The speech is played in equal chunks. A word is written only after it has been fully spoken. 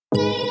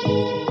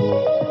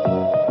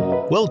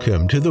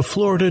Welcome to the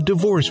Florida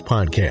Divorce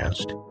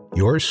Podcast,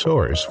 your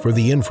source for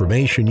the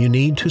information you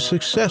need to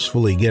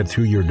successfully get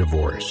through your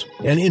divorce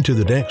and into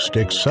the next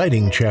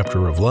exciting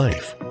chapter of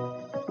life.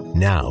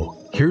 Now,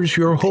 here's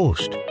your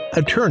host,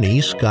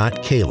 Attorney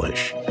Scott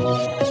Kalish.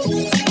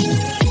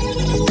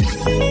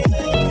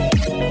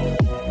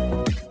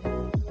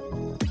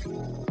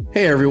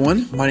 Hey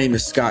everyone, my name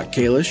is Scott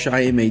Kalish. I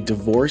am a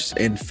divorce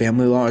and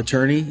family law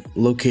attorney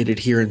located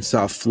here in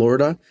South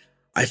Florida.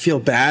 I feel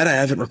bad. I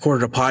haven't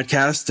recorded a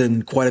podcast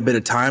in quite a bit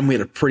of time. We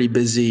had a pretty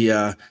busy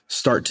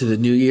start to the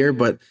new year,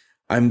 but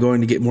I'm going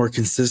to get more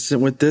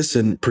consistent with this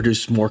and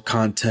produce more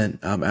content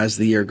as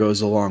the year goes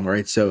along,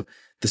 right? So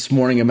this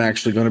morning, I'm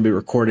actually going to be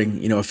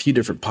recording, a few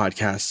different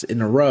podcasts in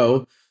a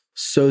row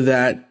so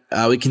that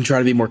we can try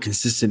to be more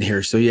consistent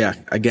here. So yeah,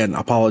 again,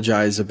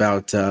 apologize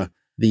about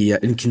the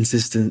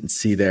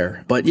inconsistency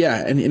there. But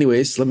yeah, and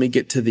anyways, let me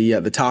get to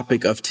the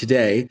topic of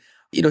today.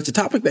 It's a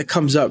topic that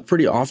comes up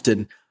pretty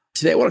often.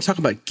 Today, I want to talk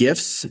about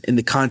gifts in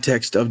the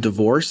context of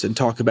divorce and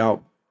talk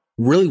about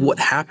really what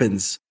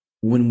happens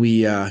when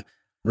we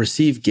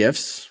receive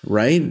gifts,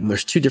 right? And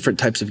there's two different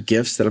types of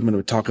gifts that I'm going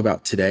to talk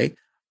about today.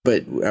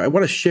 But I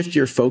want to shift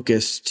your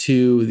focus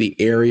to the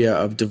area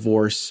of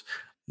divorce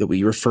that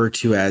we refer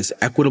to as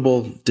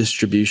equitable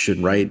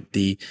distribution, right?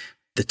 The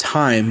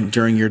time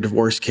during your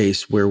divorce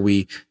case where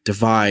we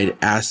divide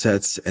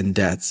assets and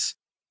debts.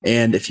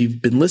 And if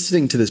you've been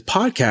listening to this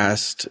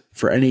podcast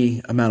for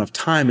any amount of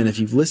time, and if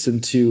you've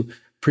listened to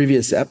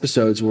previous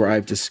episodes where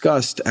I've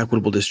discussed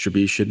equitable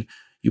distribution,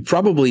 you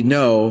probably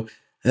know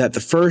that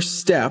the first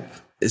step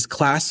is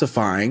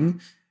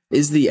classifying,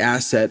 is the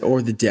asset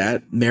or the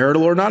debt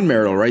marital or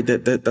non-marital, right?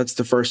 That's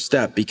the first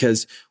step,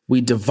 because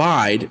we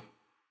divide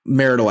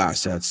marital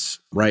assets,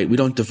 right? We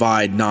don't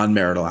divide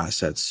non-marital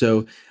assets.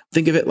 So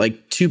think of it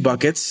like two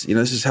buckets.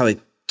 This is how they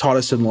taught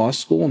us in law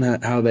school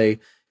and how they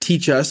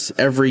teach us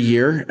every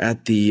year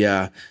at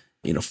the,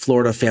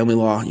 Florida Family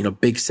Law,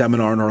 big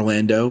seminar in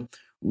Orlando.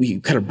 We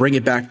kind of bring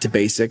it back to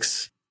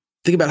basics.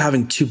 Think about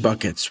having two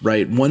buckets,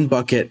 right? One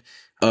bucket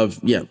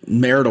of,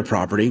 marital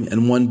property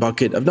and one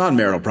bucket of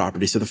non-marital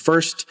property. So the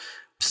first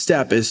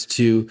step is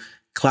to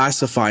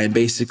classify and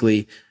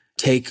basically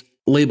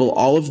label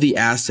all of the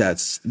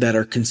assets that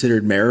are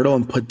considered marital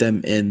and put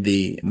them in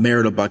the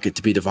marital bucket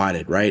to be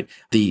divided, right?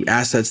 The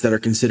assets that are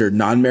considered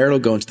non-marital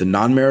go into the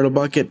non-marital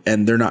bucket,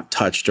 and they're not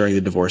touched during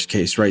the divorce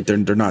case, right? They're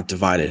not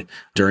divided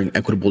during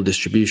equitable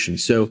distribution.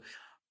 So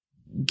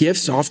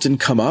gifts often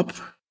come up,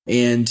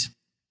 and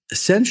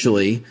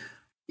essentially,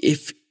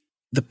 if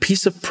the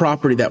piece of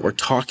property that we're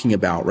talking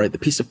about, right, the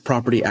piece of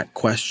property at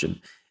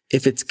question,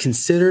 if it's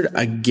considered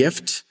a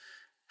gift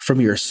from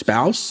your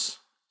spouse,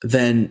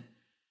 then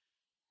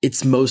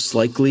it's most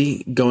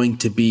likely going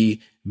to be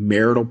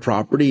marital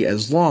property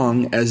as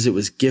long as it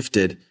was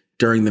gifted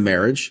during the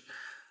marriage.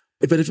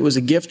 But if it was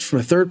a gift from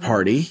a third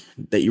party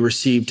that you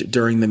received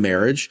during the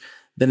marriage,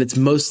 then it's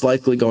most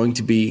likely going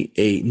to be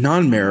a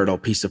non-marital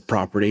piece of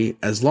property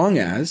as long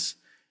as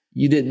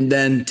you didn't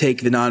then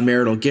take the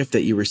non-marital gift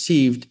that you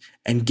received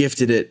and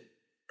gifted it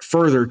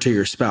further to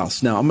your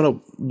spouse. Now, I'm going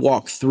to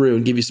walk through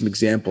and give you some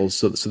examples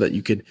so that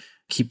you could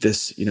keep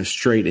this,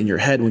 straight in your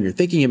head when you're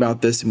thinking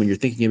about this and when you're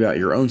thinking about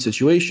your own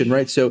situation,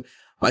 right? So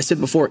I said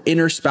before,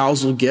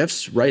 interspousal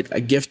gifts, right? A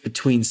gift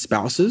between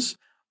spouses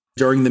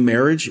during the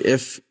marriage.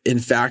 If in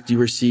fact you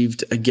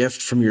received a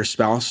gift from your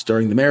spouse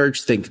during the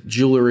marriage, think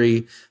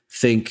jewelry,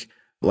 think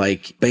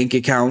like bank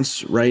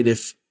accounts, right?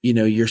 If,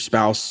 your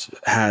spouse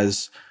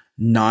has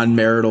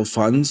non-marital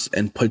funds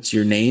and puts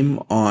your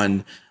name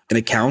on an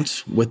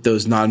account with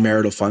those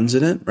non-marital funds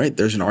in it, right?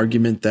 There's an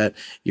argument that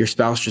your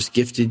spouse just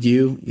gifted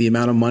you the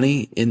amount of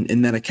money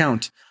in that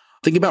account.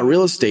 Think about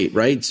real estate,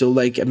 right? So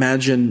like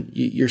imagine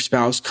your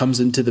spouse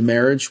comes into the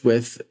marriage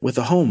with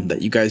a home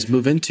that you guys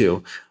move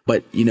into,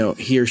 but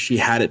he or she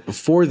had it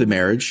before the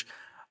marriage.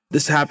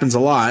 This happens a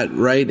lot,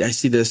 right? I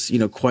see this,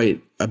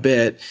 quite a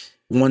bit.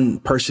 One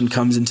person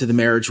comes into the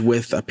marriage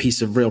with a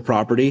piece of real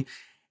property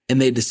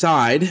and they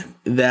decide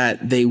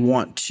that they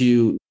want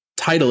to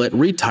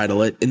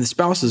retitle it in the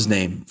spouse's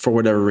name for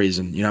whatever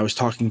reason. I was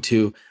talking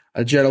to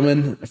a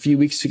gentleman a few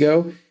weeks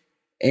ago,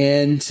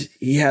 and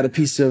he had a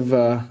piece of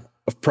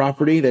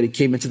property that he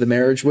came into the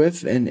marriage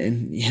with,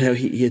 and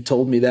he had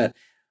told me that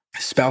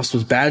his spouse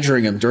was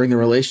badgering him during the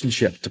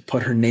relationship to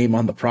put her name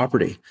on the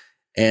property,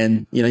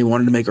 and he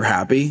wanted to make her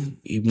happy.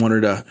 He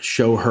wanted to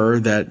show her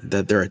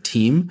that they're a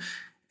team,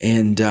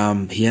 and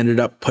he ended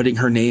up putting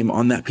her name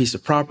on that piece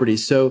of property.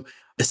 So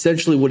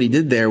essentially, what he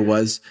did there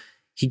was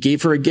he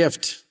gave her a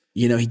gift.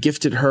 He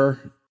gifted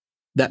her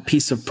that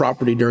piece of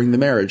property during the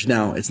marriage.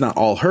 Now, it's not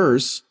all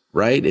hers,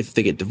 right? If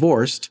they get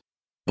divorced,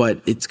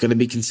 but it's going to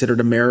be considered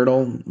a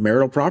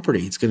marital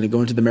property. It's going to go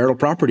into the marital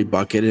property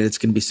bucket, and it's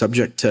going to be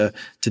subject to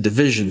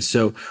division.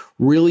 So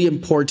really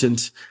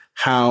important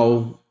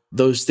how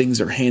those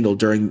things are handled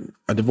during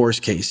a divorce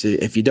case.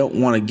 If you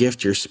don't want to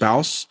gift your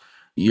spouse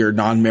your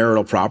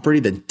non-marital property,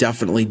 then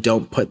definitely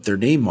don't put their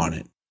name on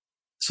it.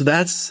 So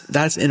that's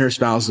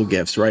interspousal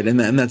gifts, right? And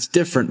that's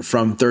different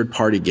from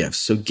third-party gifts.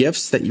 So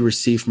gifts that you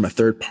receive from a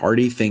third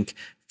party, think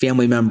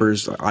family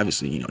members,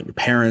 obviously, your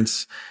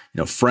parents,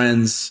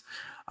 friends,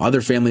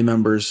 other family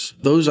members,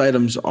 those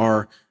items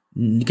are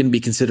going to be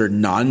considered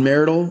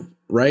non-marital,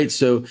 right?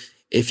 So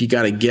if you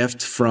got a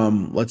gift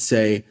from, let's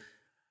say,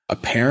 a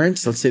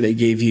parent, let's say they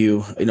gave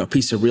you, a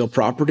piece of real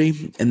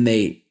property and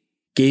they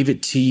gave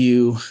it to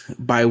you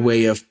by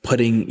way of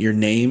putting your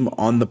name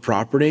on the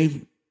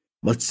property.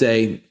 Let's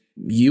say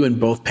you and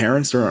both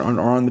parents are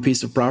on the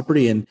piece of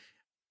property and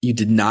you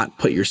did not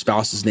put your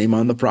spouse's name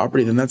on the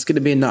property, then that's going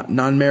to be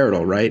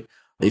non-marital, right?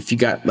 If you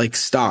got like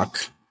stock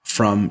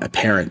from a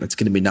parent, that's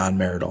going to be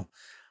non-marital.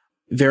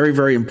 Very,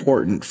 very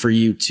important for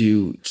you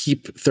to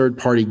keep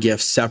third-party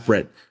gifts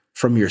separate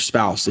from your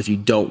spouse if you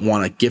don't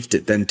want to gift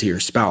it then to your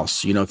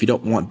spouse. If you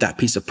don't want that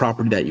piece of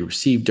property that you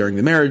received during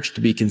the marriage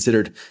to be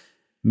considered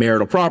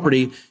marital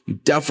property, you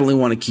definitely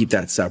want to keep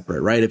that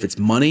separate, right? If it's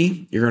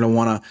money, you're going to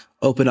want to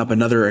open up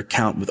another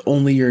account with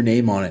only your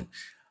name on it.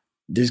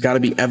 There's got to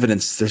be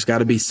evidence. There's got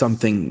to be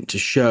something to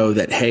show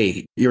that,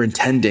 hey, you're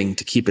intending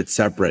to keep it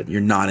separate.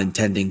 You're not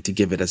intending to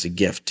give it as a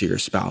gift to your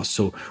spouse.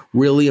 So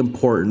really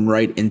important,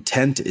 right?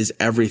 Intent is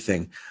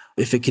everything.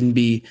 If it can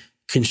be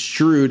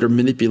construed or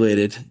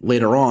manipulated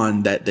later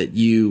on that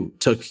you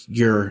took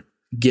your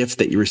gift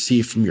that you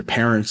received from your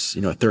parents,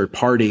 a third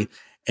party,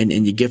 and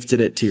you gifted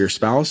it to your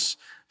spouse,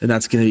 then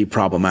that's going to be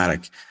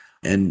problematic.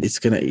 And it's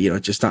going to,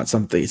 just not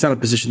something, it's not a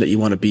position that you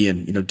want to be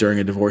in, during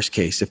a divorce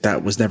case, if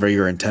that was never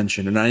your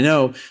intention. And I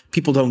know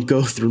people don't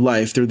go through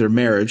life, through their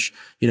marriage,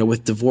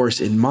 with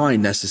divorce in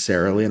mind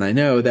necessarily. And I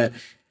know that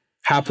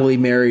happily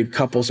married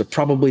couples are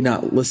probably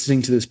not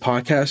listening to this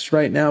podcast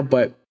right now,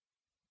 but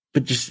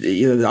just,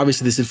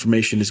 obviously this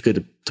information is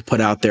good to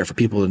put out there for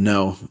people to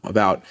know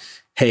about,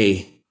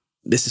 hey,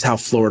 this is how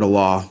Florida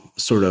law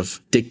sort of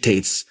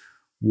dictates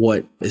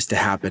what is to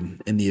happen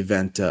in the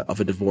event of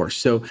a divorce.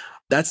 So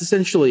that's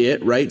essentially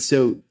it, right?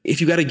 So if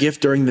you got a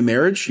gift during the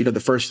marriage, the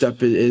first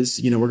step is,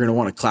 we're going to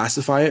want to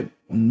classify it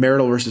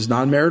marital versus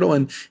non-marital.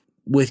 And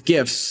with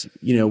gifts,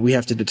 we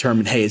have to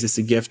determine, hey, is this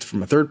a gift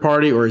from a third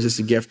party, or is this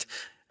a gift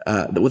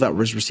that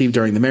was received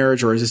during the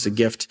marriage, or is this a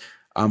gift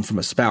from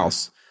a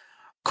spouse?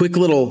 Quick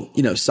little,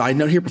 side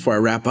note here before I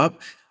wrap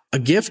up. A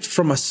gift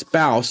from a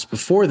spouse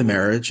before the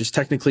marriage is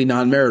technically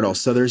non-marital.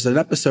 So there's an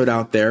episode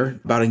out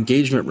there about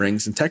engagement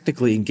rings, and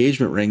technically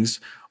engagement rings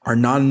are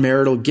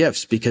non-marital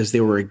gifts because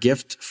they were a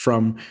gift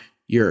from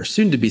your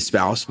soon-to-be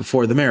spouse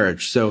before the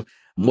marriage. So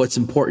what's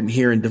important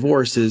here in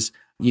divorce is,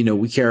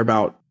 we care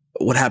about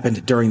what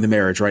happened during the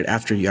marriage, right?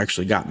 After you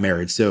actually got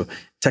married. So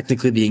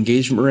technically the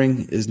engagement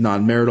ring is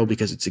non-marital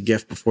because it's a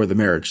gift before the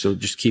marriage. So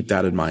just keep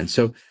that in mind.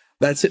 So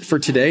that's it for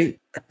today.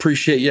 I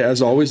appreciate you,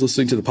 as always,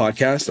 listening to the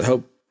podcast. I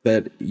hope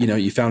that,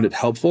 you found it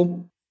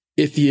helpful.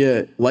 If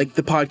you like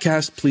the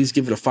podcast, please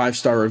give it a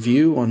 5-star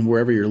review on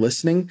wherever you're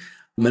listening.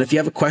 And if you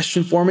have a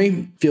question for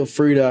me, feel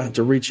free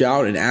to reach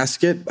out and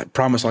ask it. I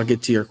promise I'll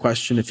get to your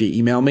question if you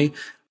email me.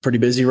 Pretty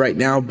busy right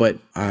now, but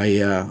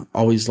I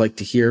always like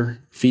to hear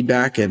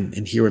feedback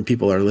and hear when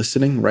people are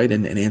listening, right?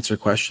 And answer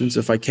questions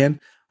if I can.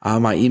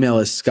 My email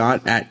is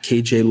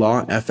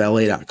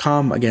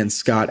scott@kjlawfla.com. Again,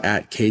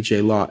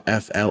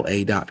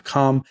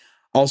 scott@kjlawfla.com.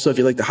 Also, if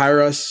you'd like to hire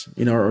us,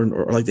 or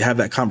like to have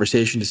that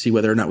conversation to see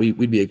whether or not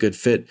we'd be a good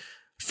fit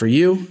for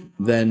you,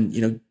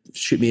 then,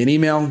 shoot me an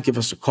email, give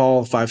us a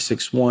call,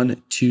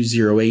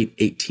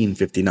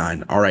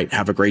 561-208-1859. All right.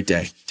 Have a great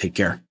day. Take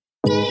care.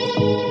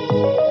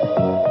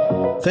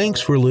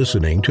 Thanks for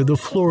listening to the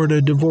Florida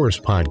Divorce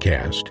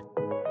Podcast.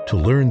 To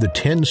learn the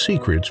 10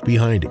 secrets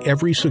behind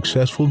every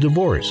successful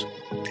divorce,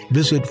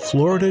 visit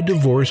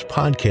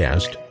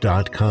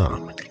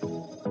floridadivorcepodcast.com.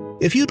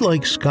 If you'd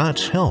like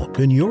Scott's help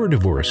in your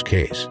divorce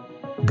case,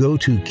 go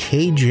to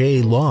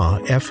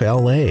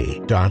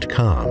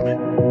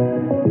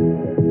kjlawfla.com.